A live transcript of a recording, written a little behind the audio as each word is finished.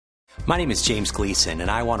My name is James Gleason, and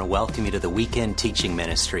I want to welcome you to the weekend teaching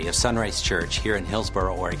ministry of Sunrise Church here in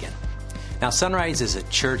Hillsboro, Oregon. Now, Sunrise is a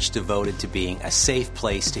church devoted to being a safe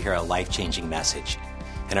place to hear a life-changing message.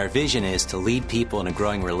 And our vision is to lead people in a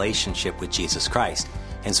growing relationship with Jesus Christ.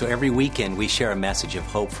 And so every weekend we share a message of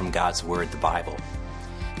hope from God's Word, the Bible.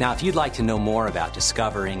 Now, if you'd like to know more about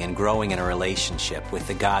discovering and growing in a relationship with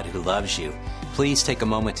the God who loves you, please take a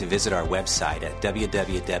moment to visit our website at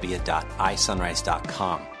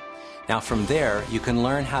www.isunrise.com. Now, from there, you can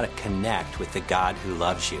learn how to connect with the God who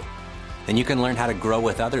loves you. Then you can learn how to grow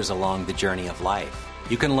with others along the journey of life.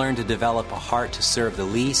 You can learn to develop a heart to serve the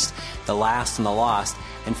least, the last, and the lost.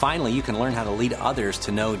 And finally, you can learn how to lead others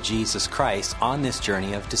to know Jesus Christ on this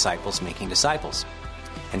journey of disciples making disciples.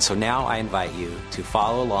 And so now I invite you to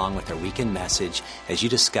follow along with our weekend message as you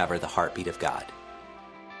discover the heartbeat of God.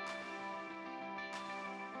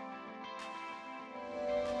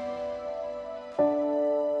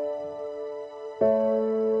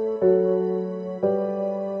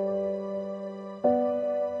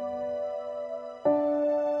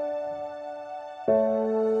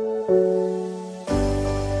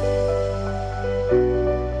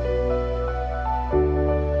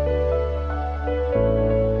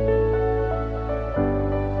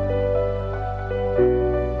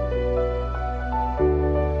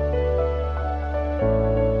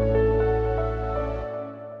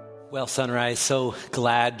 Well, Sunrise, so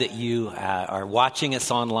glad that you are watching us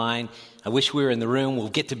online. I wish we were in the room. We'll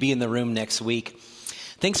get to be in the room next week.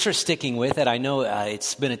 Thanks for sticking with it. I know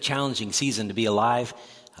it's been a challenging season to be alive.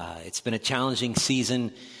 It's been a challenging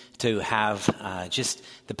season to have just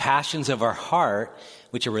the passions of our heart,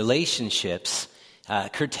 which are relationships,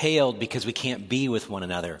 curtailed because we can't be with one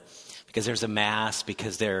another. Because there's a mask,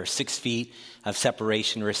 because there are 6 feet of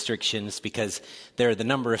separation restrictions, because there are the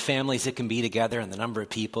number of families that can be together and the number of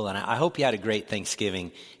people. And I hope you had a great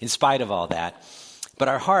Thanksgiving in spite of all that. But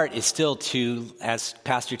our heart is still to, as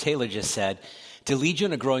Pastor Taylor just said, to lead you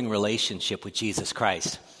in a growing relationship with Jesus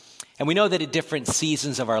Christ. And we know that at different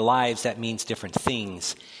seasons of our lives, that means different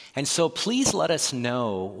things. And so please let us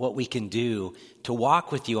know what we can do to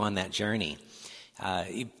walk with you on that journey.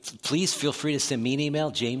 Please feel free to send me an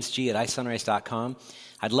email, jamesg@isunrise.com.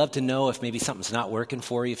 I'd love to know if maybe something's not working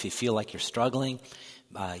for you, if you feel like you're struggling.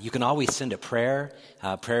 You can always send a prayer,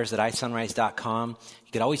 prayers@isunrise.com.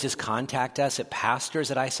 You could always just contact us at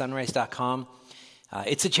pastors@isunrise.com.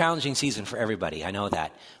 It's a challenging season for everybody, I know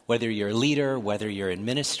that. Whether you're a leader, whether you're in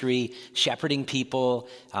ministry, shepherding people,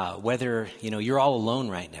 whether you're all alone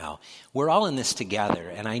right now. We're all in this together,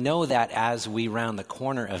 and I know that as we round the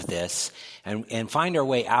corner of this and find our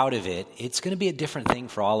way out of it, it's going to be a different thing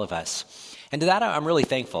for all of us. And to that, I'm really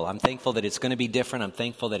thankful. I'm thankful that it's going to be different. I'm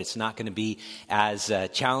thankful that it's not going to be as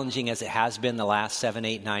challenging as it has been the last 7,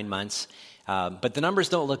 8, 9 months. But the numbers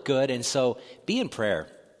don't look good, and so be in prayer.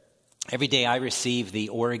 Every day I receive the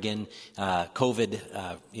Oregon COVID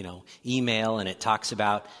email, and it talks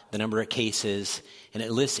about the number of cases, and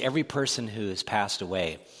it lists every person who has passed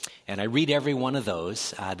away. And I read every one of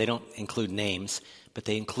those. They don't include names, but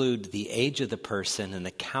they include the age of the person and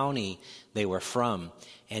the county they were from.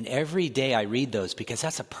 And every day I read those because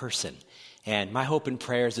that's a person. And my hope and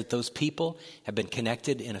prayer is that those people have been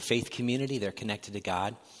connected in a faith community. They're connected to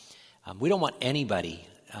God. We don't want anybody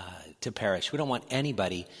to perish. We don't want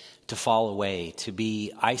anybody to fall away, to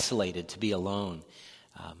be isolated, to be alone.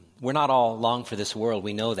 We're not all long for this world.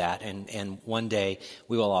 We know that. And one day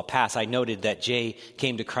we will all pass. I noted that Jay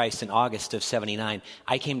came to Christ in August of 79.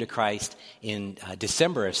 I came to Christ in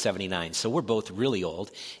December of 79. So we're both really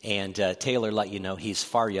old. And Taylor let you know he's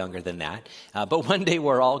far younger than that. But one day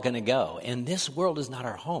we're all going to go. And this world is not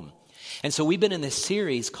our home. And so we've been in this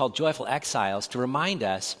series called Joyful Exiles to remind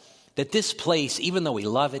us that this place, even though we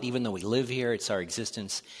love it, even though we live here, it's our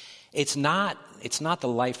existence, it's not the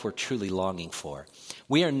life we're truly longing for.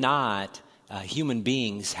 We are not human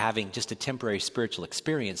beings having just a temporary spiritual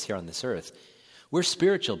experience here on this earth. We're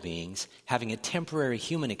spiritual beings having a temporary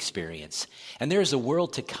human experience. And there is a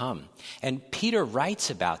world to come. And Peter writes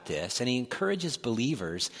about this, and he encourages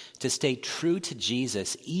believers to stay true to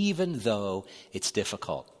Jesus even though it's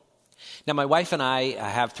difficult. Now, my wife and I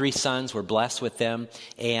have 3 sons. We're blessed with them.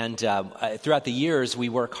 And throughout the years, we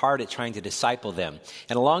work hard at trying to disciple them.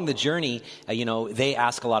 And along the journey, they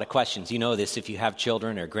ask a lot of questions. You know this if you have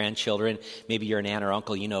children or grandchildren. Maybe you're an aunt or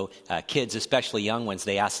uncle. Kids, especially young ones,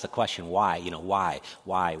 they ask the question, why?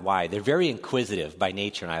 Why? They're very inquisitive by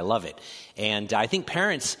nature, and I love it. And I think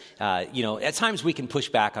parents, at times we can push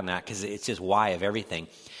back on that because it's just why of everything.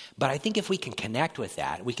 But I think if we can connect with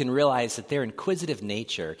that, we can realize that their inquisitive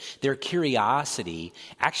nature, their curiosity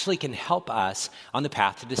actually can help us on the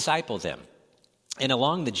path to disciple them. And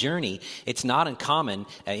along the journey, it's not uncommon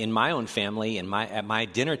in my own family, at my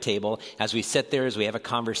dinner table, as we sit there, as we have a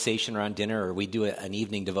conversation around dinner, or we do an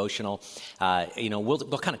evening devotional,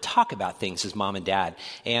 we'll kind of talk about things as mom and dad.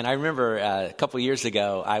 And I remember a couple of years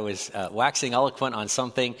ago, I was waxing eloquent on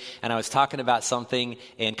something, and I was talking about something,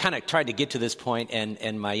 and kind of tried to get to this point,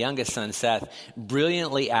 and my youngest son, Seth,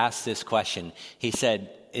 brilliantly asked this question. He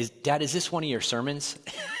said, Dad, is this one of your sermons?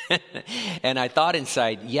 And I thought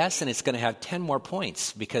inside, yes, and it's going to have 10 more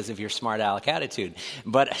points because of your smart aleck attitude.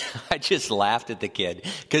 But I just laughed at the kid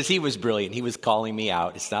because he was brilliant. He was calling me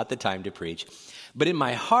out. It's not the time to preach. But in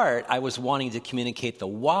my heart, I was wanting to communicate the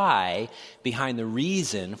why behind the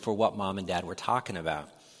reason for what mom and dad were talking about.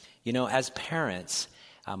 You know, as parents,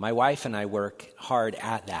 my wife and I work hard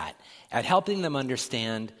at that, at helping them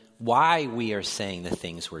understand why we are saying the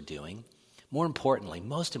things we're doing.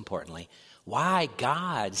 Most importantly, why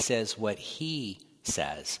God says what he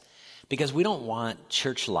says. Because we don't want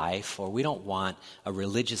church life, or we don't want a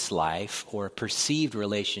religious life or a perceived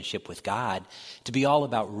relationship with God to be all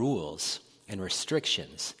about rules and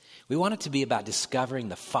restrictions. We want it to be about discovering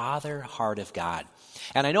the Father heart of God.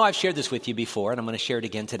 And I know I've shared this with you before, and I'm going to share it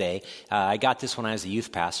again today. I got this when I was a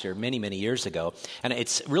youth pastor many, many years ago. And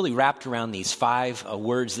it's really wrapped around these 5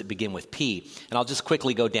 words that begin with P. And I'll just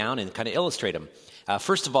quickly go down and kind of illustrate them.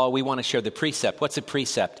 First of all, we want to share the precept. What's a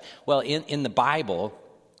precept? Well, in the Bible,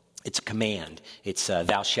 it's a command. It's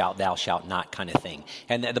thou shalt not kind of thing.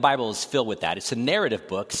 And the Bible is filled with that. It's a narrative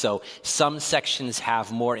book, so some sections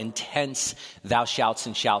have more intense thou shalts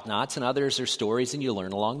and shalt nots, and others are stories, and you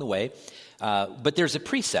learn along the way. But there's a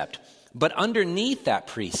precept. But underneath that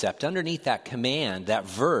precept, underneath that command, that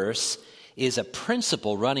verse, is a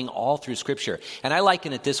principle running all through Scripture. And I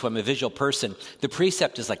liken it this way. I'm a visual person. The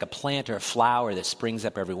precept is like a plant or a flower that springs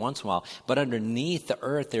up every once in a while. But underneath the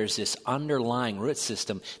earth, there's this underlying root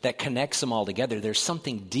system that connects them all together. There's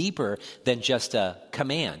something deeper than just a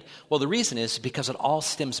command. Well, the reason is because it all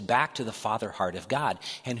stems back to the Father heart of God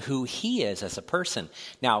and who he is as a person.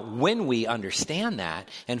 Now, when we understand that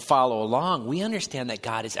and follow along, we understand that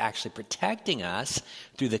God is actually protecting us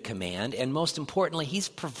through the command. And most importantly, he's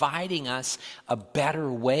providing us a better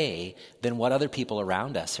way than what other people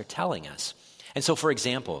around us are telling us. And so, for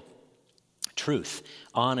example, truth,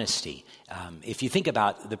 honesty. If you think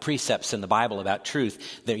about the precepts in the Bible about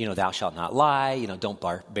truth, thou shalt not lie, don't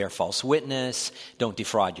bear false witness, don't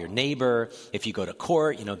defraud your neighbor. If you go to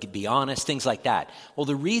court, be honest, things like that. Well,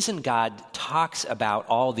 the reason God talks about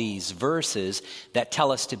all these verses that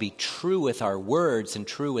tell us to be true with our words and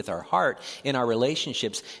true with our heart in our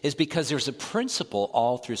relationships is because there's a principle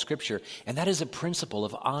all through Scripture, and that is a principle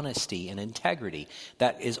of honesty and integrity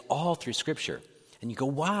that is all through Scripture. And you go,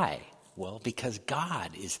 why? Well, because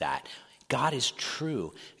God is that. God is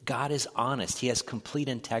true. God is honest. He has complete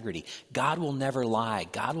integrity. God will never lie.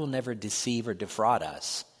 God will never deceive or defraud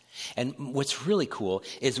us. And what's really cool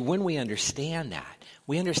is when we understand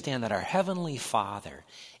that our Heavenly Father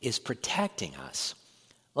is protecting us.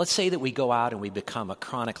 Let's say that we go out and we become a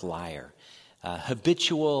chronic liar, a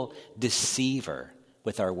habitual deceiver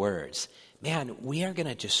with our words. Man, we are going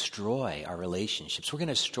to destroy our relationships. We're going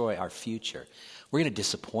to destroy our future. We're going to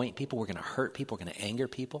disappoint people. We're going to hurt people. We're going to anger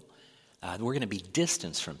people. We're going to be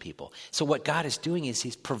distanced from people. So what God is doing is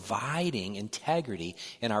he's providing integrity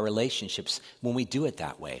in our relationships when we do it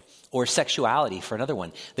that way. Or sexuality for another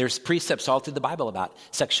one. There's precepts all through the Bible about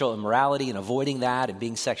sexual immorality and avoiding that and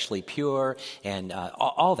being sexually pure and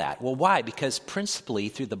all that. Well, why? Because principally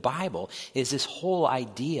through the Bible is this whole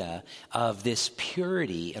idea of this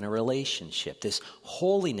purity in a relationship, this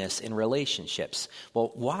holiness in relationships.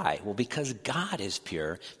 Well, why? Well, because God is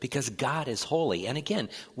pure, because God is holy. And again,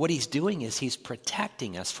 what he's doing is he's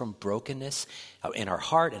protecting us from brokenness in our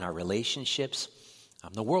heart and our relationships.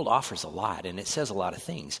 The world offers a lot and it says a lot of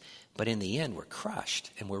things, but in the end we're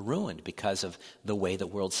crushed and we're ruined because of the way the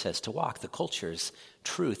world says to walk. The culture's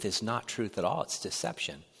truth is not truth at all, it's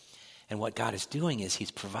deception. And what God is doing is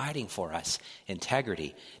he's providing for us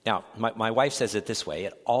integrity. Now, my wife says it this way: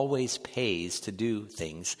 it always pays to do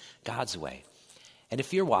things God's way. And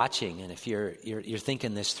if you're watching and if you're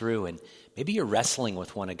thinking this through and maybe you're wrestling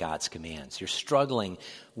with one of God's commands, you're struggling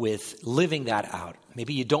with living that out.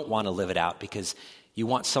 Maybe you don't want to live it out because you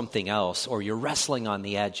want something else, or you're wrestling on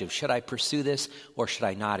the edge of, should I pursue this or should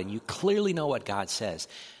I not? And you clearly know what God says.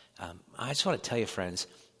 I just want to tell you, friends,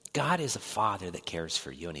 God is a Father that cares for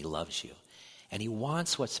you and he loves you. And he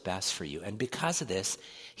wants what's best for you. And because of this,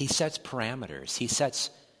 he sets parameters. He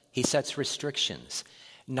sets restrictions.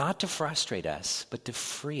 Not to frustrate us, but to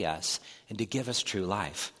free us and to give us true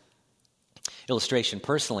life. Illustration,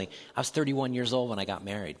 personally, I was 31 years old when I got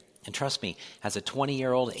married. And trust me, as a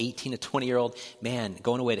 20-year-old, 18 to 20-year-old man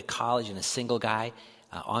going away to college and a single guy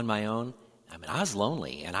on my own, I mean, I was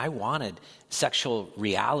lonely, and I wanted sexual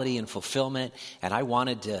reality and fulfillment, and I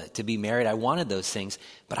wanted to be married. I wanted those things,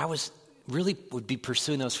 but I would be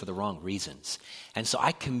pursuing those for the wrong reasons. And so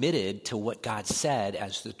I committed to what God said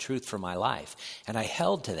as the truth for my life. And I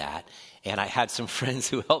held to that. And I had some friends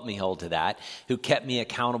who helped me hold to that, who kept me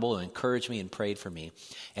accountable and encouraged me and prayed for me.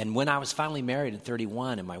 And when I was finally married at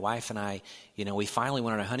 31, and my wife and I, we finally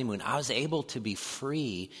went on a honeymoon, I was able to be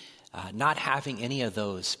free, not having any of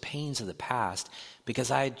those pains of the past,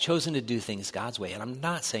 because I had chosen to do things God's way. And I'm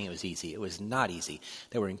not saying it was easy. It was not easy.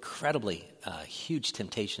 There were incredibly huge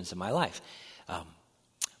temptations in my life.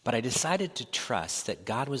 But I decided to trust that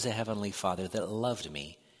God was a heavenly Father that loved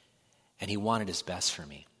me, and he wanted his best for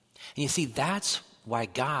me. And you see, that's why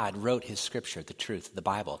God wrote his scripture, the truth, the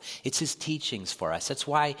Bible. It's his teachings for us. That's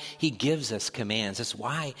why he gives us commands. That's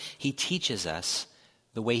why he teaches us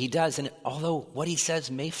the way he does. And although what he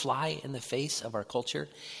says may fly in the face of our culture,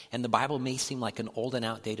 and the Bible may seem like an old and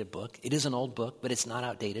outdated book, it is an old book, but it's not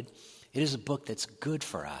outdated. It is a book that's good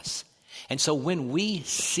for us. And so when we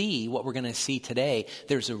see what we're going to see today,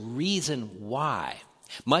 there's a reason why.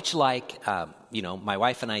 Much like, my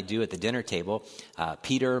wife and I do at the dinner table,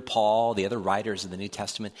 Peter, Paul, the other writers of the New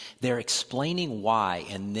Testament, they're explaining why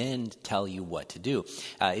and then tell you what to do.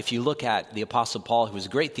 If you look at the Apostle Paul, who was a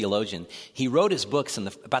great theologian, he wrote his books,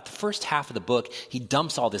 and about the first half of the book, he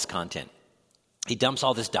dumps all this content. He dumps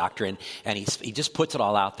all this doctrine, and he just puts it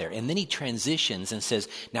all out there. And then he transitions and says,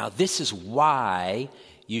 now this is why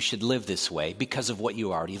you should live this way, because of what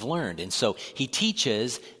you already have learned. And so he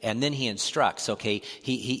teaches, and then he instructs. Okay,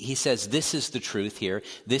 he says, this is the truth here.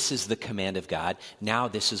 This is the command of God. Now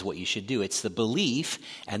this is what you should do. It's the belief,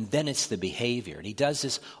 and then it's the behavior. And he does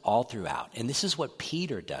this all throughout. And this is what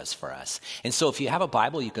Peter does for us. And so if you have a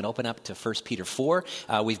Bible, you can open up to 1 Peter 4.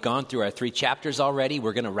 We've gone through our 3 chapters already.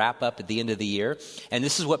 We're going to wrap up at the end of the year. And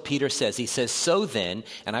this is what Peter says. He says, so then,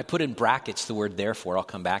 and I put in brackets the word therefore, I'll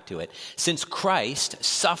come back to it. Since Christ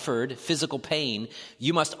suffered physical pain,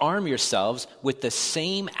 you must arm yourselves with the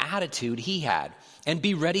same attitude he had, and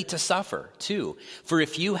be ready to suffer too. For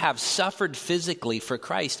if you have suffered physically for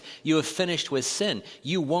Christ, you have finished with sin.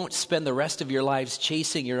 You won't spend the rest of your lives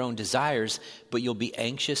chasing your own desires, but you'll be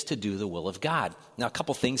anxious to do the will of God. Now, a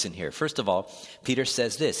couple things in here. First of all, Peter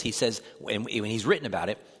says this. He says, when he's written about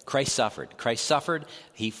it, Christ suffered. Christ suffered.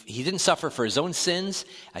 He didn't suffer for his own sins.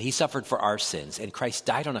 He suffered for our sins. And Christ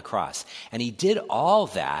died on a cross. And he did all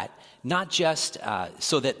that not just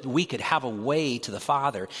so that we could have a way to the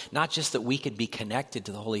Father, not just that we could be connected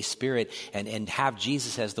to the Holy Spirit and have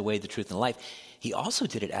Jesus as the way, the truth, and the life. He also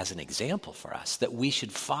did it as an example for us that we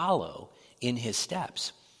should follow in his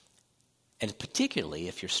steps. And particularly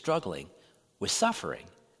if you're struggling with suffering,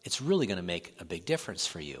 it's really going to make a big difference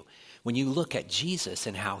for you when you look at Jesus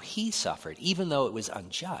and how he suffered, even though it was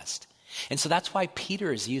unjust. And so that's why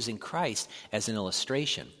Peter is using Christ as an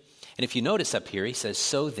illustration. And if you notice up here, he says,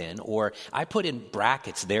 so then, or I put in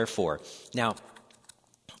brackets, therefore. Now,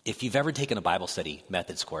 if you've ever taken a Bible study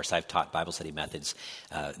methods course, I've taught Bible study methods,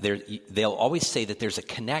 they'll always say that there's a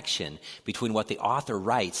connection between what the author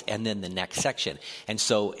writes and then the next section. And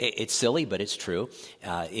so it's silly, but it's true.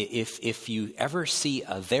 If you ever see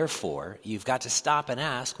a therefore, you've got to stop and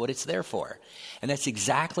ask what it's there for. And that's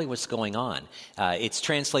exactly what's going on. It's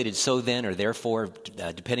translated so then or therefore,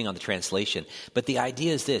 depending on the translation. But the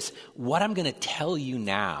idea is this: what I'm going to tell you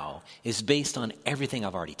now is based on everything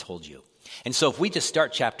I've already told you. And so if we just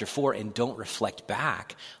start chapter 4 and don't reflect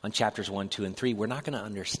back on chapters 1, 2, and 3, we're not going to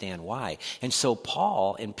understand why. And so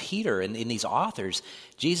Paul and Peter and these authors,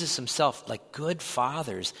 Jesus himself, like good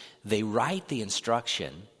fathers, they write the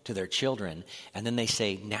instruction to their children, and then they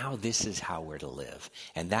say, now this is how we're to live.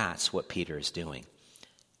 And that's what Peter is doing.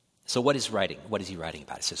 So what is he writing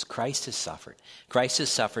about? It says, Christ has suffered. Christ has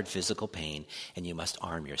suffered physical pain, and you must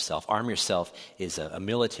arm yourself. Arm yourself is a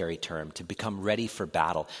military term to become ready for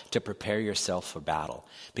battle, to prepare yourself for battle.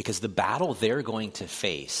 Because the battle they're going to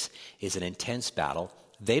face is an intense battle.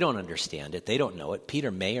 They don't understand it. They don't know it.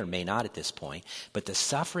 Peter may or may not at this point. But the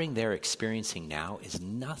suffering they're experiencing now is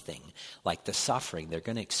nothing like the suffering they're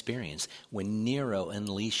going to experience when Nero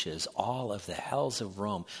unleashes all of the hells of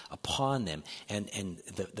Rome upon them. And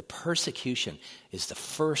the persecution is the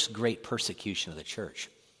first great persecution of the church.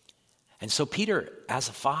 And so Peter, as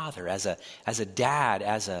a father, as a dad,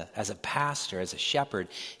 as a pastor, as a shepherd,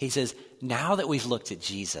 he says, now that we've looked at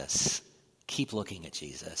Jesus, keep looking at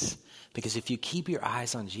Jesus. Because if you keep your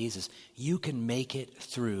eyes on Jesus, you can make it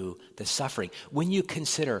through the suffering when you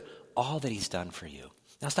consider all that he's done for you.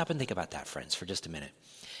 Now stop and think about that, friends, for just a minute.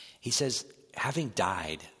 He says, having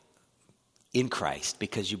died in Christ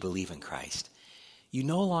because you believe in Christ, you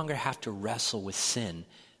no longer have to wrestle with sin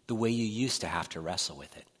the way you used to have to wrestle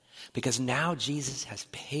with it. Because now Jesus has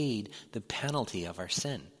paid the penalty of our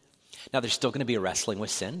sin. Now, there's still going to be a wrestling with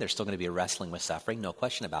sin. There's still going to be a wrestling with suffering. No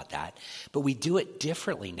question about that. But we do it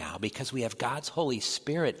differently now because we have God's Holy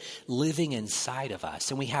Spirit living inside of us.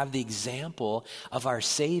 And we have the example of our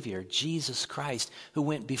Savior, Jesus Christ, who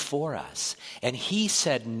went before us. And he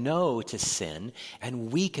said no to sin,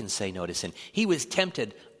 and we can say no to sin. He was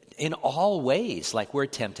tempted in all ways like we're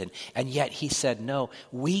tempted. And yet he said, no,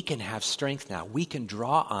 we can have strength now. We can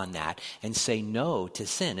draw on that and say no to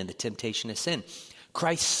sin and the temptation of sin.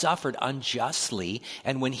 Christ suffered unjustly,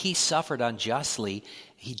 and when he suffered unjustly,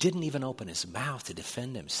 he didn't even open his mouth to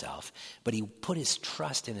defend himself, but he put his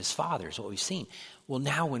trust in his Father, is what we've seen. Well,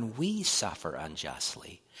 now when we suffer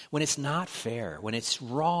unjustly, when it's not fair, when it's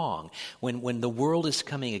wrong, when the world is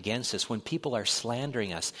coming against us, when people are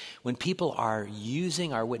slandering us, when people are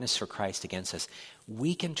using our witness for Christ against us,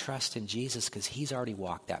 we can trust in Jesus because he's already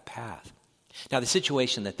walked that path. Now, the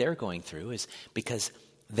situation that they're going through is because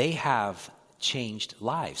they have changed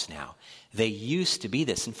lives now. They used to be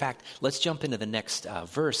this. In fact, let's jump into the next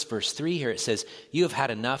verse 3 here. It says, you have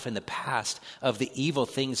had enough in the past of the evil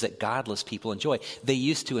things that godless people enjoy. They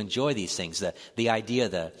used to enjoy these things. The idea,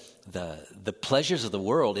 the pleasures of the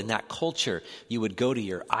world in that culture. You would go to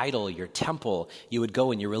your idol, your temple. You would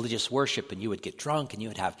go in your religious worship and you would get drunk and you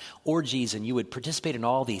would have orgies and you would participate in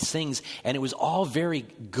all these things. And it was all very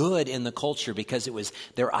good in the culture because it was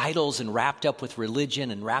their idols and wrapped up with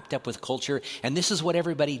religion and wrapped up with culture. And this is what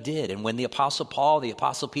everybody did. And when the Apostle Paul, the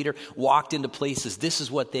Apostle Peter walked into places, this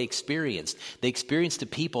is what they experienced. They experienced a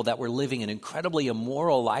people that were living an incredibly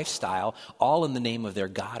immoral lifestyle, all in the name of their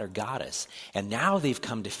god or goddess. And now they've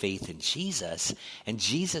come to faith in Jesus, and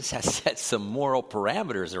Jesus has set some moral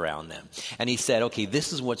parameters around them. And he said, okay,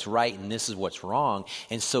 this is what's right and this is what's wrong.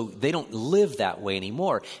 And so they don't live that way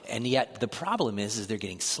anymore. And yet the problem is they're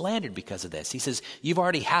getting slandered because of this. He says, you've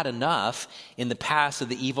already had enough in the past of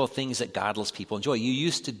the evil things that godless people enjoy. You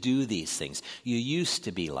used to do these things. You used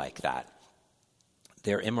to be like that.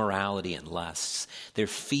 Their immorality and lusts, their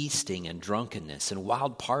feasting and drunkenness and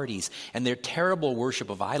wild parties and their terrible worship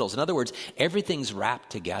of idols. In other words, everything's wrapped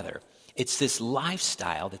together. It's this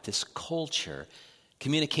lifestyle that this culture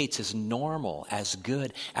communicates as normal, as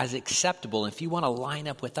good, as acceptable. And if you want to line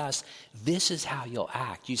up with us, this is how you'll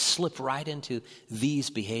act. You slip right into these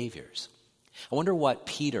behaviors. I wonder what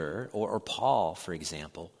Peter or Paul, for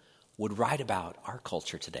example, would write about our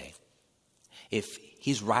culture today. If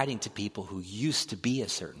he's writing to people who used to be a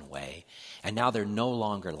certain way, and now they're no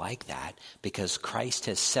longer like that because Christ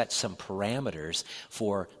has set some parameters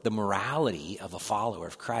for the morality of a follower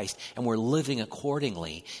of Christ, and we're living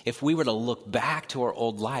accordingly. If we were to look back to our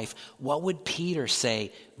old life, what would Peter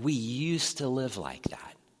say? We used to live like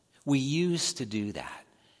that. We used to do that.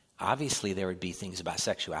 Obviously, there would be things about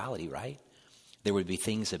sexuality, right? There would be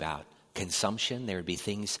things about consumption. There would be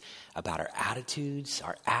things about our attitudes,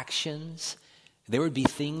 our actions. There would be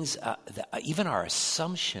things, even our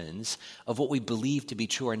assumptions of what we believe to be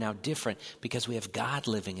true are now different because we have God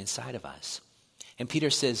living inside of us. And Peter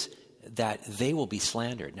says that they will be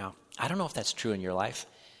slandered. Now, I don't know if that's true in your life.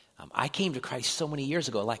 I came to Christ so many years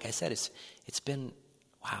ago. Like I said, it's been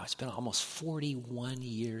almost 41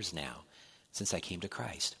 years now since I came to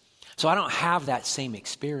Christ. So I don't have that same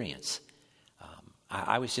experience.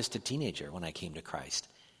 I was just a teenager when I came to Christ.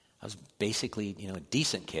 I was basically, a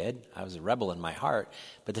decent kid. I was a rebel in my heart.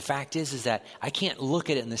 But the fact is that I can't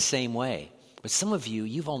look at it in the same way. But some of you,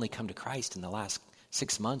 you've only come to Christ in the last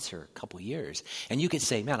 6 months or a couple years. And you could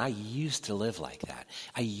say, man, I used to live like that.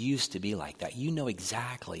 I used to be like that. You know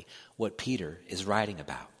exactly what Peter is writing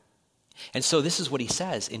about. And so this is what he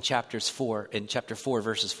says in chapter 4,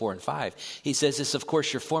 verses 4 and 5. He says this, of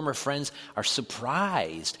course, your former friends are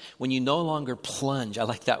surprised when you no longer plunge. I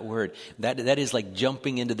like that word. That is like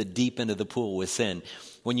jumping into the deep end of the pool with sin.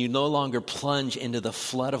 When you no longer plunge into the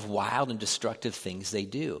flood of wild and destructive things they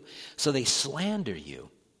do. So they slander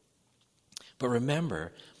you. But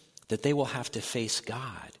remember that they will have to face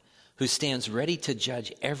God, who stands ready to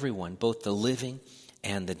judge everyone, both the living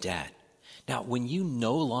and the dead. Now, when you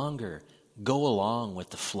no longer go along with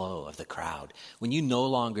the flow of the crowd, when you no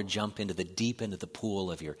longer jump into the deep end of the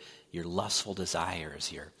pool of your lustful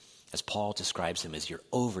desires, as Paul describes them as your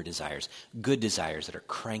over desires, good desires that are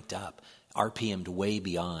cranked up, RPM'd way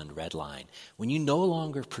beyond red line. When you no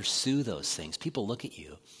longer pursue those things, people look at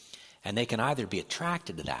you and they can either be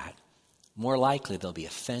attracted to that, more likely they'll be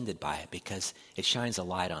offended by it because it shines a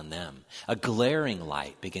light on them. A glaring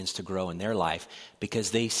light begins to grow in their life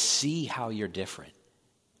because they see how you're different.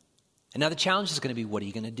 And now the challenge is going to be, what are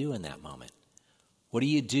you going to do in that moment? What do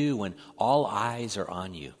you do when all eyes are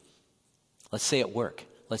on you? Let's say at work.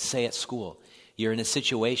 Let's say at school. You're in a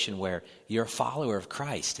situation where you're a follower of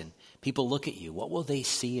Christ and people look at you. What will they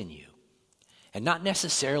see in you? And not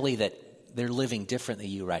necessarily that they're living different than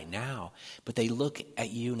you right now, but they look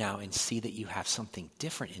at you now and see that you have something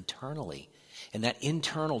different internally. And that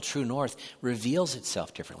internal true north reveals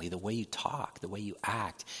itself differently. The way you talk, the way you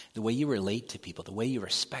act, the way you relate to people, the way you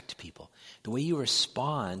respect people, the way you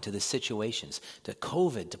respond to the situations, to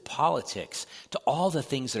COVID, to politics, to all the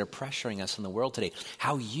things that are pressuring us in the world today.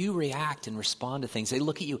 How you react and respond to things. They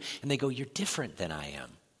look at you and they go, you're different than I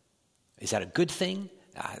am. Is that a good thing?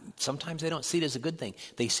 Sometimes they don't see it as a good thing.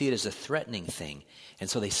 They see it as a threatening thing. And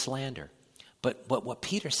so they slander. But what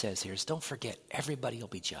Peter says here is don't forget, everybody will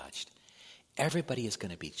be judged. Everybody is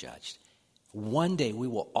going to be judged. One day we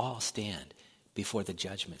will all stand before the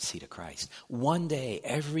judgment seat of Christ. One day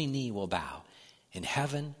every knee will bow in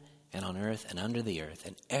heaven and on earth and under the earth.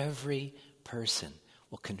 And every person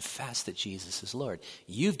will confess that Jesus is Lord.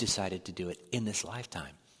 You've decided to do it in this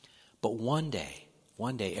lifetime. But one day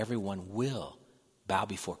everyone will bow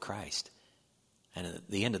before Christ. And at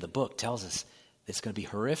the end of the book tells us it's going to be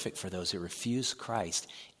horrific for those who refuse Christ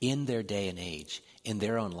in their day and age, in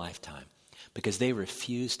their own lifetime, because they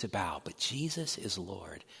refuse to bow. But Jesus is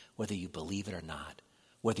Lord, whether you believe it or not,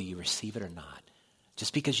 whether you receive it or not.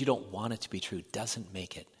 Just because you don't want it to be true doesn't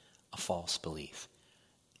make it a false belief.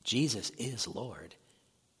 Jesus is Lord,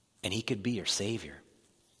 and he could be your Savior.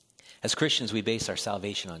 As Christians, we base our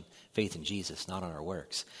salvation on faith in Jesus, not on our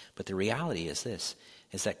works. But the reality is this,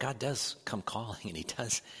 is that God does come calling, and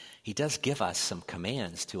he does give us some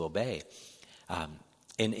commands to obey.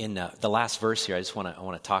 In the last verse here, I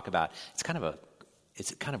want to talk about. It's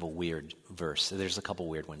kind of a weird verse. There's a couple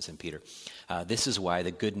weird ones in Peter. This is why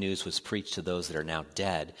the good news was preached to those that are now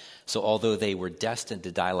dead. So although they were destined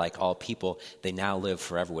to die like all people, they now live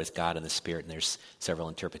forever with God in the Spirit. And there's several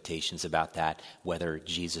interpretations about that, whether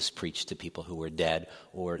Jesus preached to people who were dead,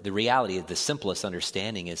 or the reality of the simplest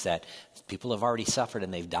understanding is that people have already suffered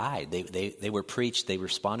and they've died. They were preached, they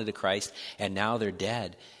responded to Christ, and now they're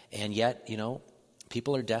dead. And yet,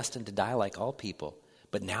 people are destined to die like all people,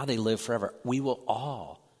 but now they live forever. We will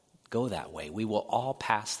all go that way. We will all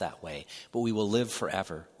pass that way, but we will live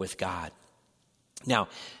forever with God. Now,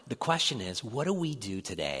 the question is, what do we do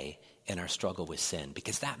today in our struggle with sin?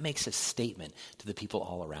 Because that makes a statement to the people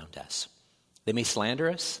all around us. They may slander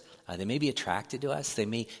us. They may be attracted to us. They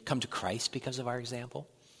may come to Christ because of our example.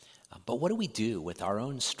 But what do we do with our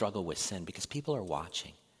own struggle with sin? Because people are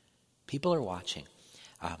watching. People are watching.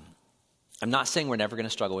 I'm not saying we're never going to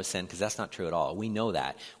struggle with sin, because that's not true at all. We know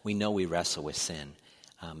that. We know we wrestle with sin.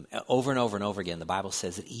 Over and over and over again, the Bible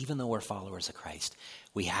says that even though we're followers of Christ,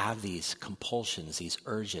 we have these compulsions, these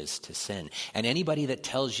urges to sin. And anybody that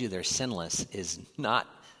tells you they're sinless is not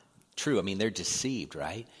true. I mean, they're deceived,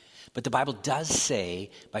 right? But the Bible does say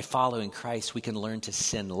by following Christ, we can learn to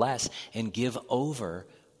sin less and give over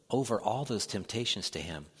all those temptations to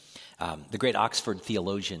him. The great Oxford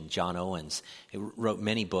theologian John Owens wrote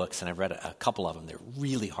many books, and I've read a couple of them. They're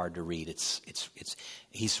really hard to read.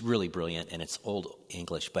 He's really brilliant, and it's old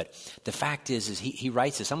English. But the fact is he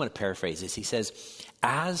writes this. I'm going to paraphrase this. He says,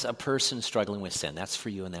 as a person struggling with sin, that's for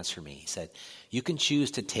you and that's for me. He said, you can choose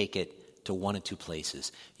to take it to one of two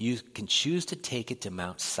places. You can choose to take it to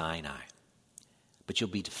Mount Sinai, but you'll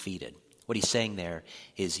be defeated. What he's saying there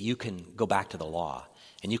is you can go back to the law,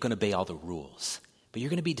 and you can obey all the rules. But you're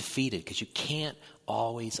going to be defeated because you can't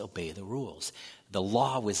always obey the rules. The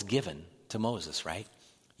law was given to Moses, right?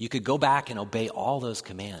 You could go back and obey all those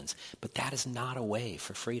commands, but that is not a way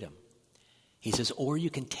for freedom. He says, or you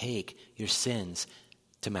can take your sins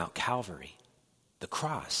to Mount Calvary, the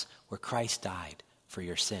cross where Christ died for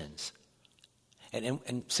your sins.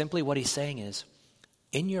 And simply what he's saying is,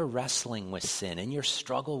 in your wrestling with sin, in your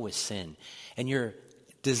struggle with sin, and your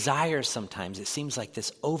desire sometimes, it seems like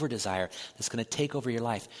this over-desire that's going to take over your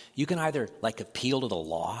life. You can either appeal to the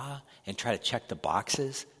law and try to check the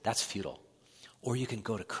boxes. That's futile. Or you can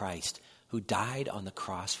go to Christ who died on the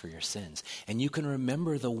cross for your sins. And you can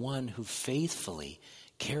remember the one who faithfully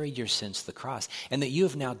carried your sins to the cross. And that you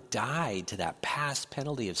have now died to that past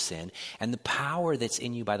penalty of sin. And the power that's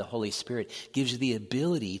in you by the Holy Spirit gives you the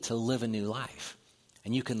ability to live a new life.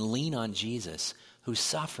 And you can lean on Jesus, who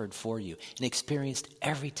suffered for you and experienced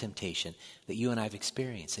every temptation that you and I have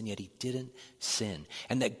experienced, and yet he didn't sin.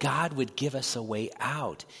 And that God would give us a way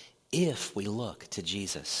out if we look to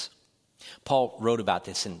Jesus. Paul wrote about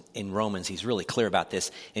this in Romans. He's really clear about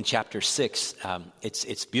this. In chapter 6,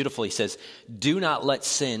 it's beautiful. He says, do not let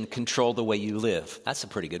sin control the way you live. That's a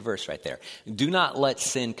pretty good verse right there. Do not let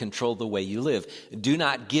sin control the way you live. Do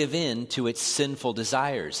not give in to its sinful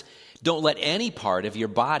desires. Don't let any part of your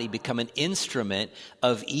body become an instrument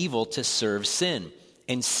of evil to serve sin.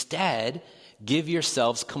 Instead, give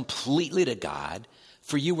yourselves completely to God,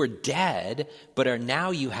 for you were dead, but now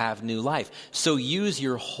you have new life. So use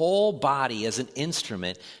your whole body as an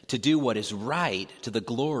instrument to do what is right to the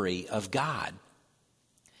glory of God.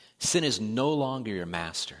 Sin is no longer your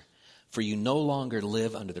master, for you no longer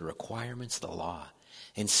live under the requirements of the law.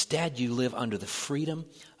 Instead, you live under the freedom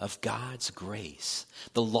of God's grace.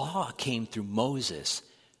 The law came through Moses.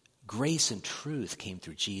 Grace and truth came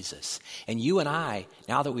through Jesus. And you and I,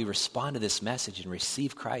 now that we respond to this message and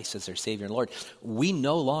receive Christ as our Savior and Lord, we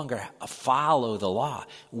no longer follow the law.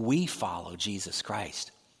 We follow Jesus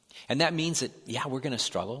Christ. And that means that, yeah, we're going to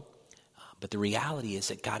struggle. But the reality is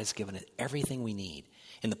that God has given us everything we need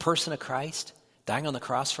in the person of Christ, dying on the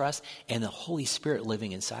cross for us, and the Holy Spirit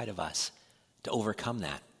living inside of us to overcome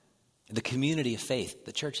that. The community of faith,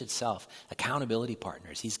 the church itself, accountability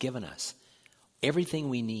partners, He's given us everything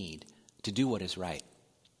we need to do what is right.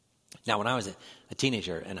 Now, when I was a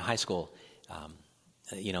teenager in high school,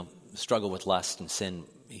 struggle with lust and sin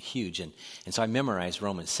huge. And so I memorized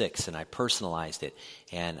Romans 6 and I personalized it.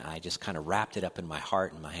 And I just kind of wrapped it up in my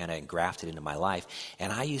heart and my hand and grafted it into my life.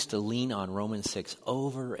 And I used to lean on Romans 6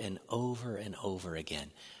 over and over and over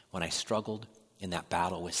again when I struggled in that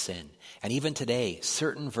battle with sin. And even today,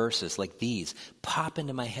 certain verses like these pop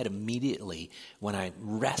into my head immediately when I'm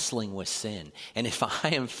wrestling with sin. And if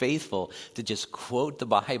I am faithful to just quote the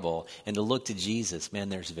Bible and to look to Jesus, man,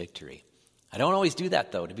 there's victory. I don't always do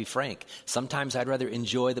that, though, to be frank. Sometimes I'd rather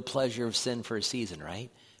enjoy the pleasure of sin for a season, right?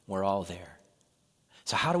 We're all there.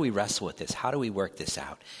 So how do we wrestle with this? How do we work this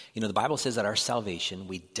out? The Bible says that our salvation,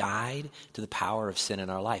 we died to the power of sin in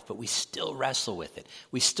our life, but we still wrestle with it.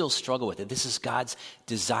 We still struggle with it. This is God's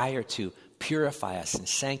desire to purify us and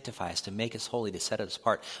sanctify us, to make us holy, to set us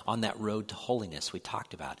apart on that road to holiness we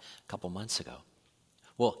talked about a couple months ago.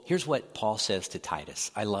 Well, here's what Paul says to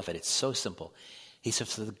Titus. I love it. It's so simple. He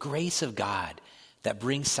says, "For the grace of God that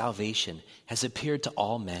brings salvation has appeared to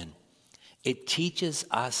all men. It teaches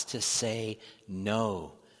us to say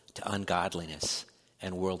no to ungodliness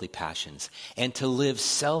and worldly passions, and to live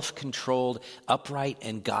self-controlled, upright,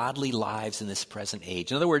 and godly lives in this present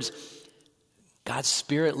age." In other words, God's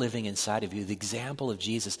Spirit living inside of you, the example of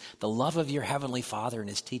Jesus, the love of your Heavenly Father and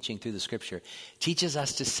His teaching through the Scripture, teaches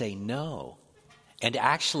us to say no and to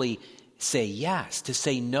actually say yes, to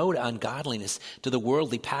say no to ungodliness, to the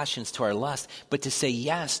worldly passions, to our lust, but to say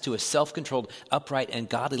yes to a self-controlled, upright, and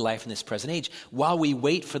godly life in this present age while we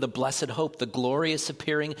wait for the blessed hope, the glorious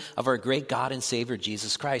appearing of our great God and Savior,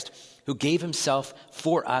 Jesus Christ, who gave Himself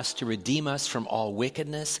for us to redeem us from all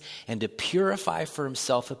wickedness and to purify for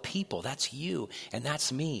Himself a people, that's you and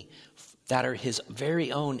that's me, that are His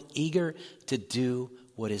very own, eager to do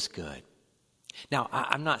what is good. Now,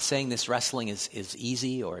 I'm not saying this wrestling is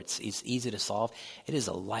easy or it's easy to solve. It is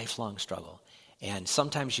a lifelong struggle. And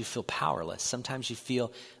sometimes you feel powerless. Sometimes you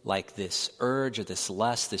feel like this urge or this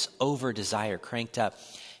lust, this over-desire cranked up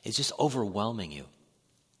is just overwhelming you.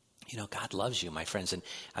 God loves you, my friends. And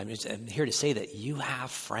I'm here to say that you have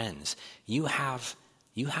friends. You have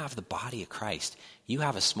the body of Christ. You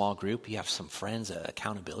have a small group. You have some friends, an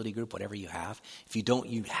accountability group, whatever you have. If you don't,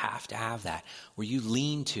 you have to have that where you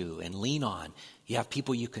lean to and lean on. You have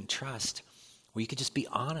people you can trust where you can just be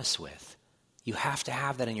honest with. You have to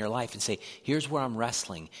have that in your life and say, here's where I'm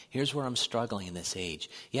wrestling. Here's where I'm struggling in this age.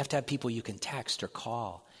 You have to have people you can text or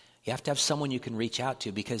call. You have to have someone you can reach out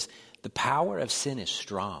to because the power of sin is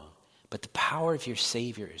strong, but the power of your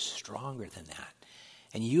Savior is stronger than that.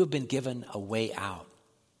 And you have been given a way out.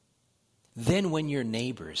 Then when your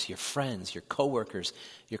neighbors, your friends, your coworkers,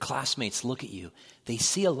 your classmates look at you, they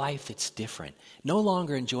see a life that's different, no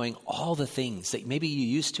longer enjoying all the things that maybe you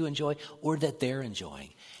used to enjoy or that they're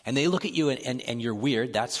enjoying. And they look at you and you're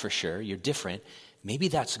weird, that's for sure. You're different. Maybe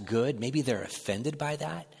that's good. Maybe they're offended by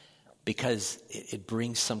that because it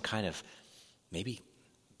brings some kind of, maybe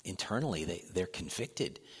internally they're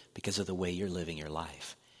convicted because of the way you're living your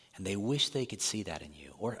life. And they wish they could see that in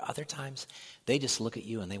you. Or other times, they just look at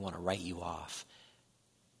you and they want to write you off.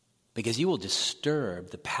 Because you will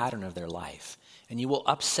disturb the pattern of their life. And you will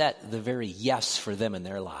upset the very yes for them in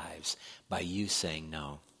their lives by you saying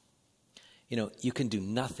no. You can do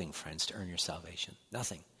nothing, friends, to earn your salvation.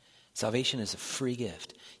 Nothing. Salvation is a free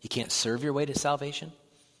gift. You can't serve your way to salvation.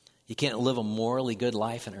 You can't live a morally good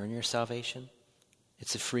life and earn your salvation.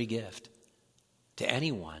 It's a free gift to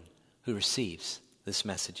anyone who receives this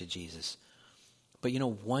message of Jesus. But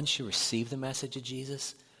once you receive the message of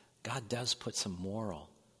Jesus, God does put some moral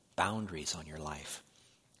boundaries on your life,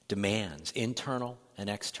 demands, internal and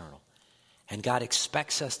external. And God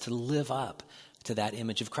expects us to live up to that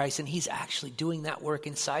image of Christ. And he's actually doing that work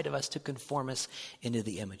inside of us to conform us into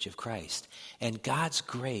the image of Christ. And God's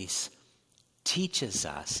grace teaches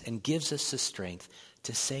us and gives us the strength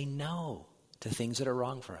to say no to things that are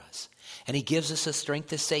wrong for us. And he gives us the strength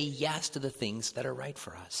to say yes to the things that are right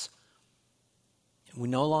for us. We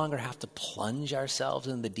no longer have to plunge ourselves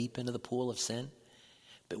in the deep end of the pool of sin,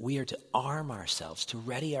 but we are to arm ourselves, to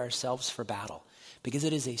ready ourselves for battle, because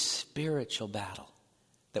it is a spiritual battle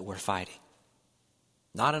that we're fighting.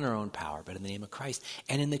 Not in our own power, but in the name of Christ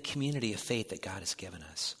and in the community of faith that God has given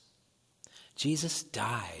us. Jesus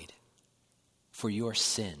died for your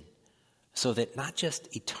sin so that not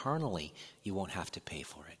just eternally you won't have to pay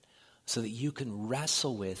for it, so that you can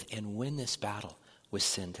wrestle with and win this battle with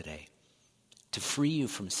sin today, to free you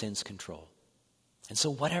from sin's control. And so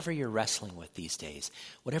whatever you're wrestling with these days,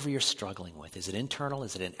 whatever you're struggling with, is it internal?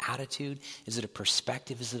 Is it an attitude? Is it a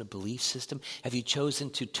perspective? Is it a belief system? Have you chosen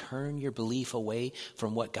to turn your belief away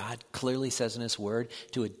from what God clearly says in his word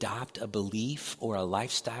to adopt a belief or a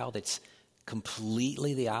lifestyle that's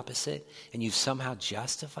completely the opposite, and you've somehow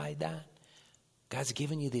justified that? God's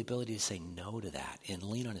given you the ability to say no to that and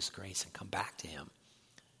lean on his grace and come back to him.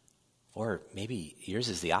 Or maybe yours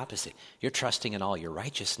is the opposite. You're trusting in all your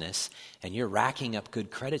righteousness and you're racking up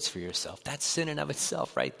good credits for yourself. That's sin in of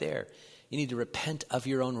itself right there. You need to repent of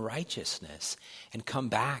your own righteousness and come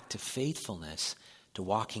back to faithfulness, to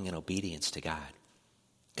walking in obedience to God.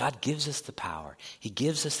 God gives us the power. He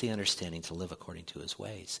gives us the understanding to live according to his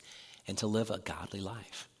ways and to live a godly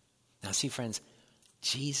life. Now see, friends,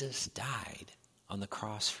 Jesus died on the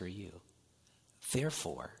cross for you.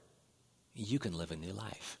 Therefore, you can live a new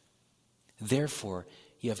life. Therefore,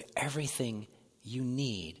 you have everything you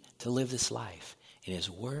need to live this life in his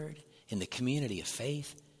word, in the community of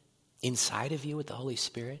faith, inside of you with the Holy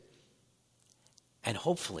Spirit. And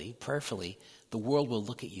hopefully, prayerfully, the world will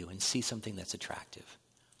look at you and see something that's attractive.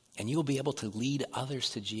 And you'll be able to lead others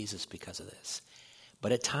to Jesus because of this.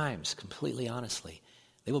 But at times, completely honestly,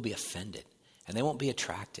 they will be offended and they won't be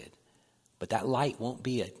attracted. But that light won't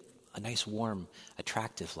be a nice, warm,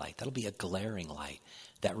 attractive light. That'll be a glaring light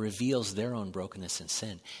that reveals their own brokenness and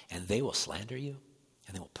sin. And they will slander you,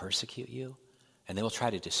 and they will persecute you, and they will try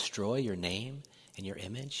to destroy your name and your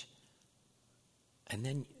image. And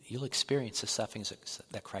then you'll experience the sufferings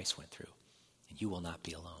that Christ went through, and you will not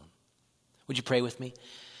be alone. Would you pray with me?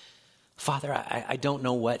 Father, I don't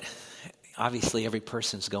know what, obviously, every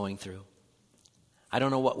person's going through. I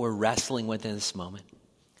don't know what we're wrestling with in this moment,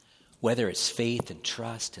 whether it's faith and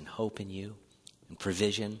trust and hope in you and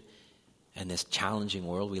provision and this challenging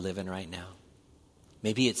world we live in right now.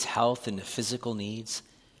 Maybe it's health and the physical needs.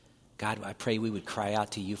 God, I pray we would cry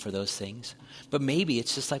out to you for those things. But maybe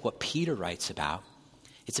it's just like what Peter writes about.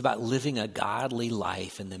 It's about living a godly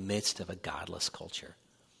life in the midst of a godless culture.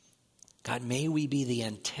 God, may we be the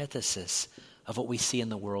antithesis of what we see in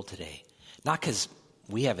the world today. Not because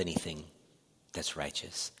we have anything that's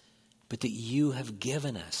righteous, but that you have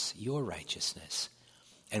given us your righteousness.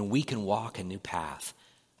 And we can walk a new path.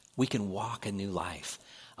 We can walk a new life.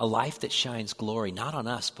 A life that shines glory, not on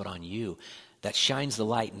us, but on you. That shines the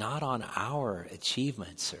light, not on our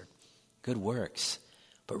achievements or good works,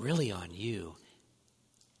 but really on you.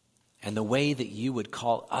 And the way that you would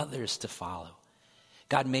call others to follow.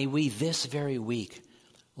 God, may we this very week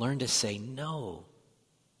learn to say no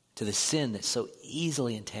to the sin that so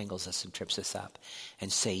easily entangles us and trips us up,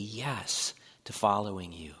 and say yes to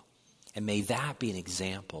following you. And may that be an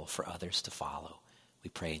example for others to follow. We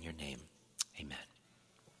pray in your name. Amen.